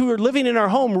 those who are living in our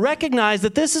home recognize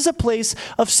that this is a place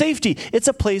of safety. It's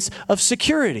a place of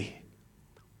security.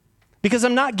 Because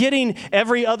I'm not getting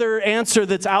every other answer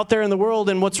that's out there in the world,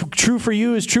 and what's true for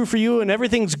you is true for you, and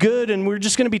everything's good, and we're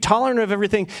just going to be tolerant of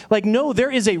everything. No,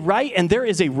 there is a right and there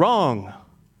is a wrong.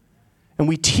 And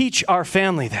we teach our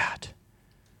family that.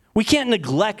 We can't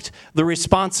neglect the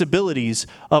responsibilities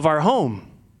of our home.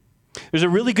 There's a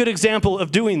really good example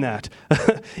of doing that.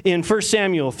 In 1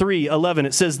 Samuel 3:11,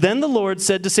 it says, "Then the Lord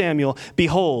said to Samuel,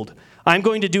 'Behold, I'm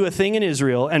going to do a thing in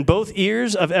Israel, and both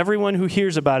ears of everyone who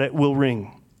hears about it will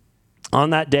ring. On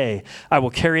that day, I will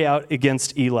carry out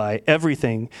against Eli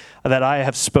everything that I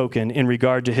have spoken in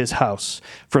regard to his house,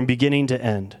 from beginning to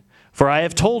end. For I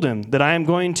have told him that I am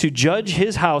going to judge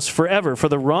his house forever for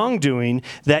the wrongdoing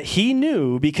that he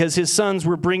knew, because his sons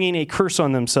were bringing a curse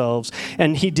on themselves,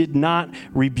 and he did not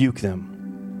rebuke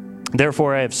them.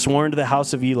 Therefore, I have sworn to the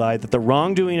house of Eli that the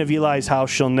wrongdoing of Eli's house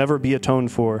shall never be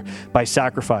atoned for by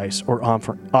sacrifice or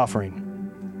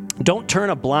offering.'" Don't turn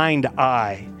a blind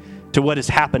eye to what is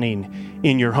happening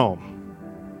in your home.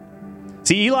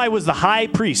 See, Eli was the high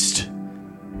priest,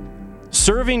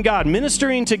 serving God,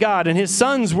 ministering to God, and his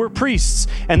sons were priests,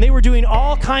 and they were doing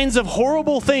all kinds of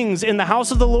horrible things in the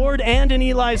house of the Lord and in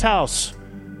Eli's house.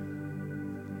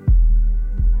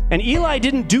 And Eli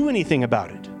didn't do anything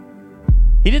about it.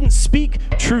 He didn't speak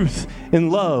truth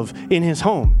and love in his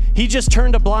home. He just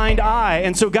turned a blind eye.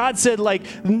 And so God said,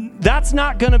 that's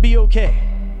not going to be okay.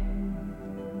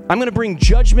 I'm going to bring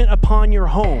judgment upon your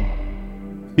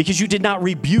home because you did not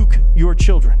rebuke your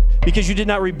children, because you did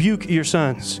not rebuke your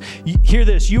sons. Hear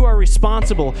this. You are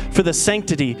responsible for the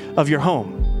sanctity of your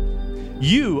home.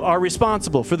 You are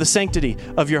responsible for the sanctity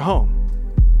of your home.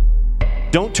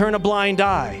 Don't turn a blind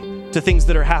eye to things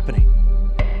that are happening.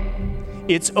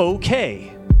 It's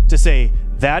okay to say,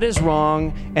 that is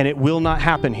wrong and it will not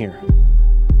happen here.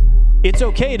 It's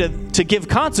okay to give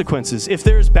consequences if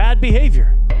there's bad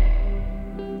behavior.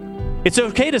 It's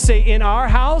okay to say, in our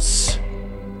house,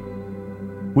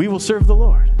 we will serve the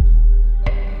Lord.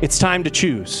 It's time to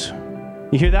choose.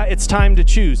 You hear that? It's time to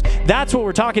choose. That's what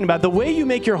we're talking about. The way you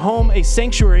make your home a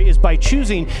sanctuary is by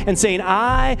choosing and saying,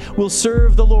 I will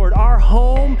serve the Lord. Our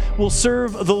home will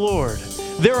serve the Lord.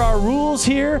 There are rules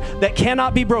here that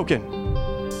cannot be broken.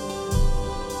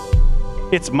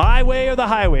 It's my way or the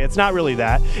highway. It's not really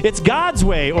that. It's God's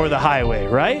way or the highway,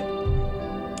 right?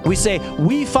 We say,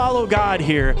 we follow God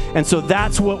here, and so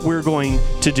that's what we're going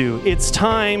to do. It's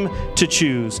time to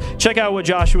choose. Check out what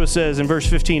Joshua says in verse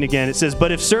 15 again. It says,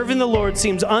 "But if serving the Lord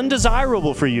seems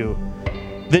undesirable for you,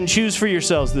 then choose for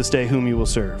yourselves this day whom you will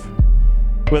serve.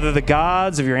 Whether the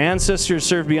gods of your ancestors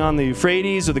served beyond the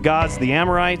Euphrates, or the gods of the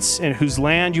Amorites in whose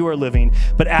land you are living.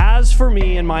 But as for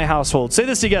me and my household," say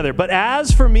this together, "but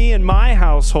as for me and my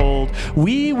household,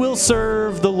 we will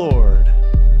serve the Lord."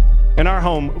 In our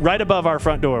home, right above our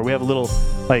front door, we have a little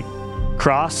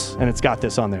cross, and it's got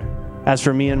this on there. "As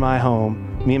for me and my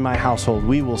home, me and my household,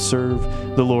 we will serve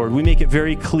the Lord." We make it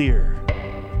very clear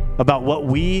about what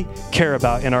we care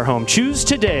about in our home. Choose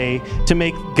today to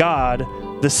make God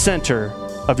the center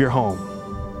of your home.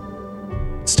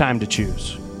 It's time to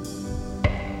choose.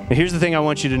 And here's the thing I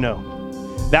want you to know.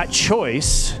 That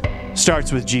choice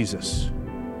starts with Jesus.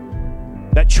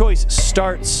 That choice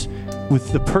starts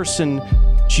with the person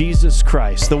Jesus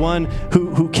Christ, the one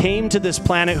who came to this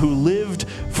planet, who lived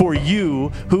for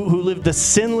you, who lived the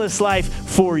sinless life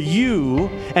for you,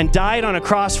 and died on a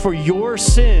cross for your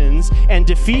sins, and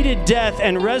defeated death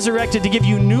and resurrected to give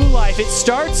you new life. It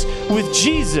starts with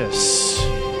Jesus.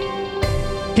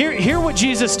 Hear what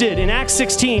Jesus did. In Acts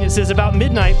 16, it says, "About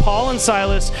midnight, Paul and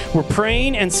Silas were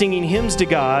praying and singing hymns to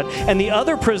God, and the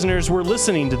other prisoners were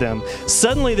listening to them.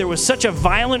 Suddenly there was such a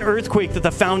violent earthquake that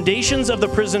the foundations of the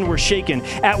prison were shaken.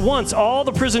 At once all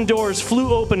the prison doors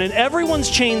flew open, and everyone's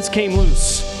chains came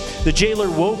loose. The jailer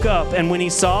woke up, and when he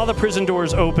saw the prison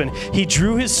doors open, he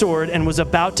drew his sword and was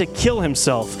about to kill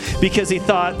himself because he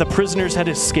thought the prisoners had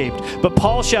escaped. But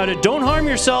Paul shouted, 'Don't harm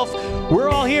yourself, we're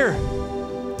all here.'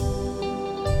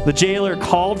 The jailer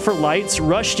called for lights,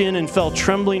 rushed in, and fell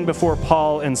trembling before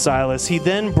Paul and Silas. He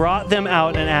then brought them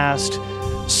out and asked,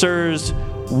 'Sirs,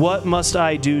 what must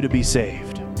I do to be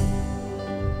saved?'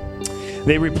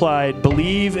 They replied,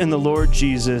 'Believe in the Lord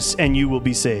Jesus, and you will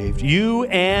be saved, you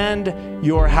and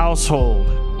your household.'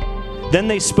 Then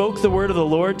they spoke the word of the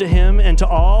Lord to him and to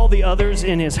all the others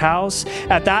in his house.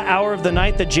 At that hour of the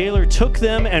night, the jailer took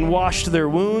them and washed their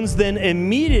wounds. Then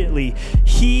immediately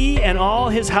he and all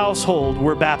his household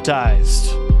were baptized.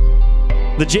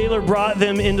 The jailer brought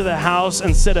them into the house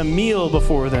and set a meal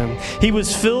before them. He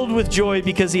was filled with joy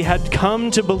because he had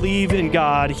come to believe in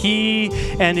God, he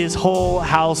and his whole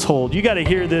household." You got to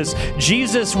hear this.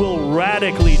 Jesus will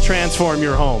radically transform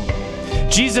your home.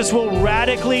 Jesus will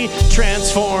radically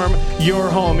transform your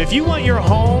home. If you want your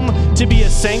home to to be a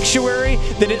sanctuary,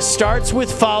 then it starts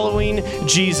with following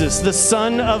Jesus, the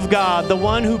Son of God, the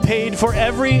one who paid for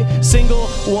every single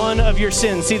one of your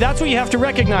sins. See, that's what you have to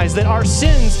recognize, that our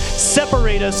sins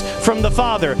separate us from the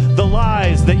Father. The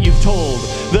lies that you've told,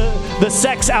 the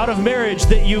sex out of marriage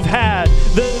that you've had,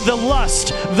 the lust,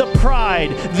 the pride,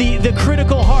 the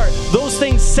critical heart, those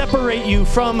things separate you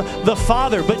from the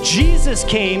Father. But Jesus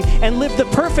came and lived the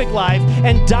perfect life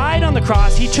and died on the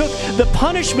cross. He took the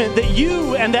punishment that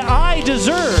you and that I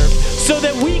deserved so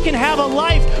that we can have a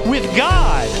life with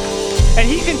God. And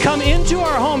he can come into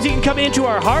our homes, he can come into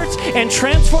our hearts and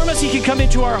transform us. He can come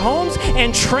into our homes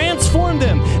and transform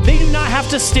them. They do not have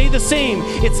to stay the same.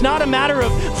 It's not a matter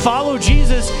of follow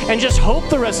Jesus and just hope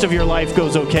the rest of your life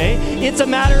goes okay. It's a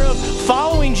matter of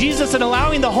following Jesus and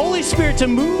allowing the Holy Spirit to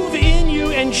move in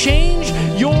you and change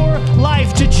your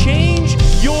life, to change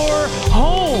your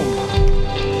home.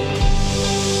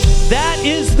 That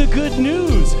is the good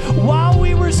news. While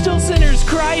we were still sinners,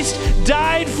 Christ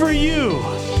died for you.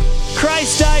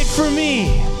 Christ died for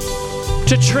me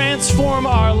to transform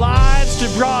our lives, to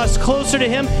draw us closer to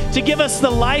him, to give us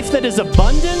the life that is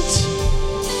abundant,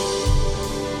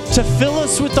 to fill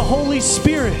us with the Holy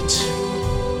Spirit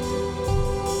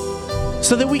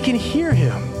so that we can hear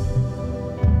him.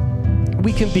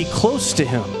 We can be close to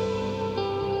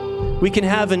him. We can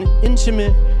have an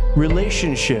intimate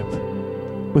relationship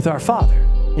with our Father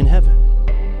in heaven.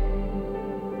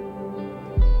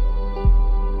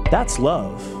 That's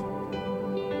love.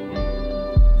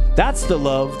 That's the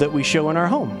love that we show in our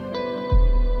home.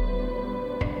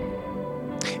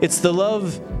 It's the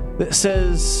love that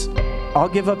says, I'll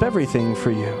give up everything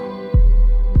for you.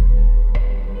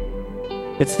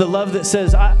 It's the love that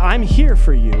says, I'm here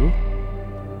for you,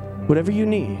 whatever you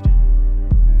need.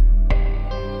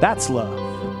 That's love.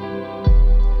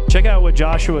 Check out what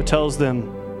Joshua tells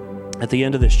them at the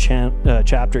end of this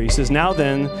chapter. He says, "Now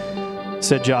then,"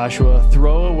 said Joshua,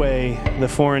 "throw away the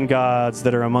foreign gods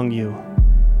that are among you,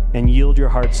 and yield your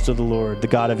hearts to the Lord, the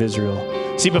God of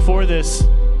Israel." See, before this,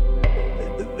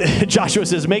 Joshua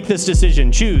says, make this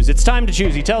decision, choose. It's time to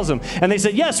choose. He tells them. And they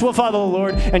said, yes, we'll follow the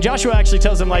Lord. And Joshua actually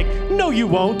tells them, like, no, you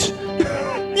won't.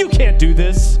 You can't do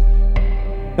this.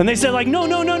 And they said, like, no.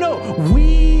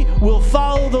 We will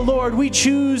follow the Lord. We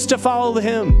choose to follow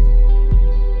him.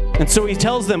 And so he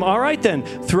tells them, all right then,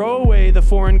 throw away the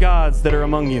foreign gods that are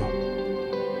among you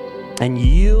and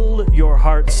yield your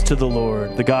hearts to the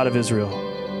Lord, the God of Israel.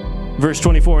 Verse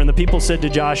 24, and the people said to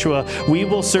Joshua, we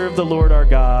will serve the Lord our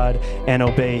God and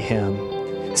obey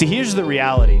him. See, here's the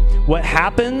reality. What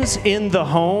happens in the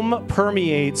home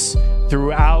permeates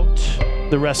throughout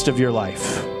the rest of your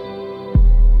life.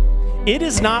 It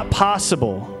is not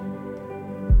possible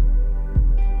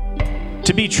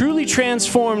to be truly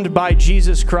transformed by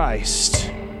Jesus Christ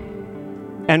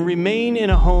and remain in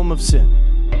a home of sin.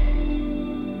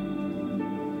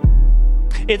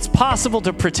 It's possible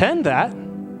to pretend that.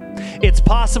 It's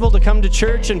possible to come to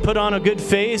church and put on a good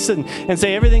face and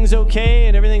say everything's okay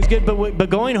and everything's good, but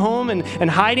going home and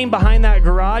hiding behind that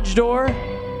garage door,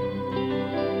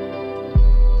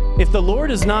 if the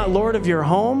Lord is not Lord of your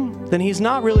home, then he's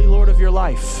not really Lord of your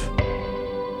life.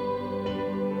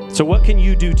 So what can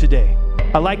you do today?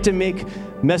 I like to make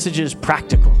messages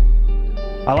practical.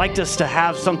 I like us to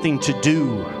have something to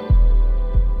do.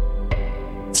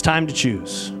 It's time to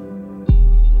choose.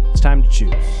 It's time to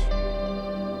choose.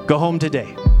 Go home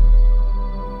today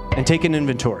and take an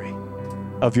inventory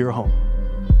of your home.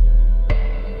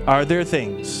 Are there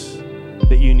things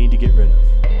that you need to get rid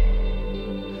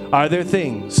of? Are there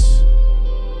things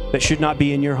that should not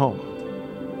be in your home?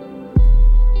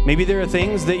 Maybe there are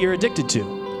things that you're addicted to.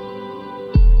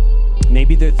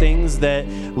 Maybe there are things that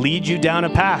lead you down a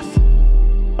path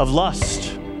of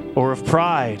lust or of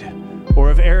pride or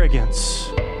of arrogance.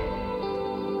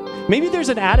 Maybe there's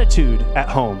an attitude at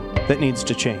home that needs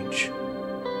to change.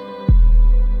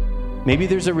 Maybe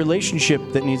there's a relationship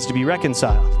that needs to be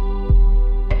reconciled.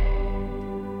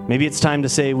 Maybe it's time to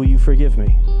say, will you forgive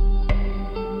me?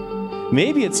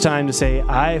 Maybe it's time to say,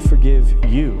 I forgive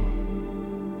you.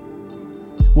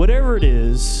 Whatever it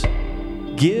is,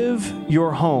 give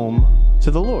your home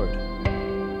to the Lord.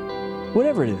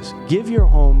 Whatever it is, give your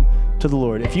home to the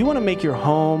Lord. If you want to make your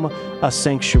home a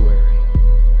sanctuary,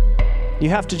 you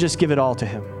have to just give it all to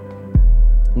him.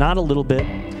 Not a little bit,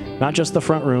 not just the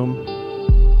front room,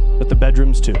 but the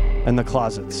bedrooms too, and the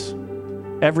closets.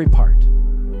 Every part,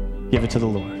 give it to the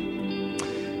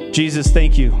Lord. Jesus,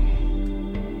 thank you.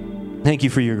 Thank you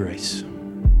for your grace.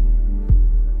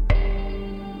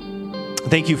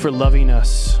 Thank you for loving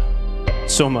us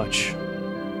so much.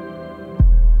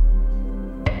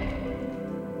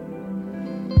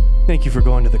 Thank you for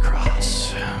going to the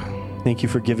cross. Thank you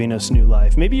for giving us new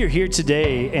life. Maybe you're here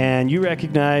today and you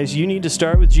recognize you need to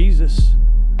start with Jesus.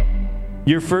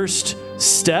 Your first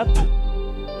step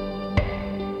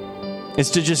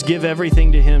is to just give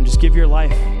everything to him. Just give your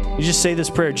life. You just say this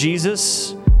prayer: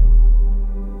 Jesus,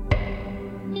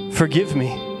 forgive me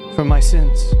from my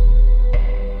sins.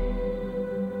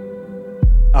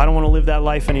 I don't want to live that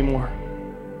life anymore.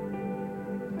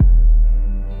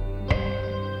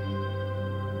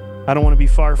 I don't want to be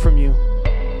far from you.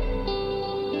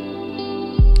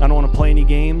 I don't want to play any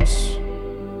games.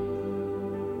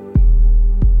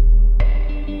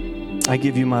 I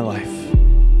give you my life.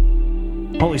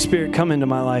 Holy Spirit, come into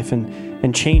my life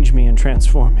and change me and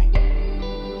transform me.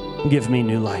 Give me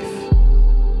new life.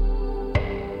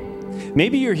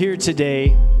 Maybe you're here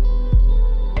today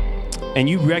and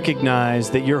you recognize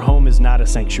that your home is not a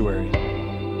sanctuary.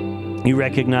 You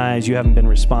recognize you haven't been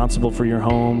responsible for your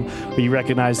home, or you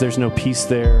recognize there's no peace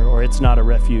there, or it's not a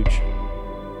refuge.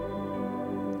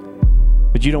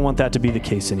 But you don't want that to be the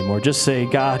case anymore. Just say,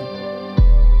 God,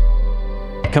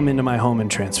 come into my home and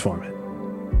transform it.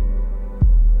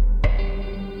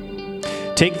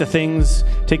 Take the things,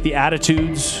 take the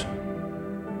attitudes,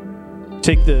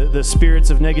 take the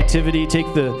spirits of negativity,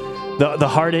 take the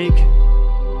heartache,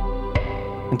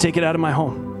 and take it out of my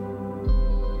home.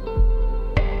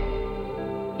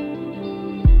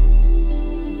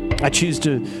 I choose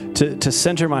to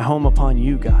center my home upon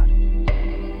you, God.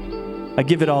 I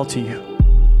give it all to you.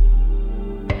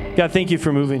 God, thank you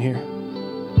for moving here.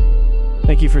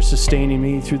 Thank you for sustaining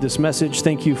me through this message.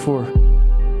 Thank you for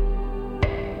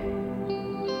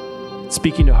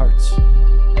speaking to hearts.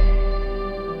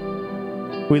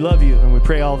 We love you, and we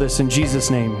pray all this in Jesus'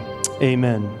 name.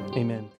 Amen. Amen.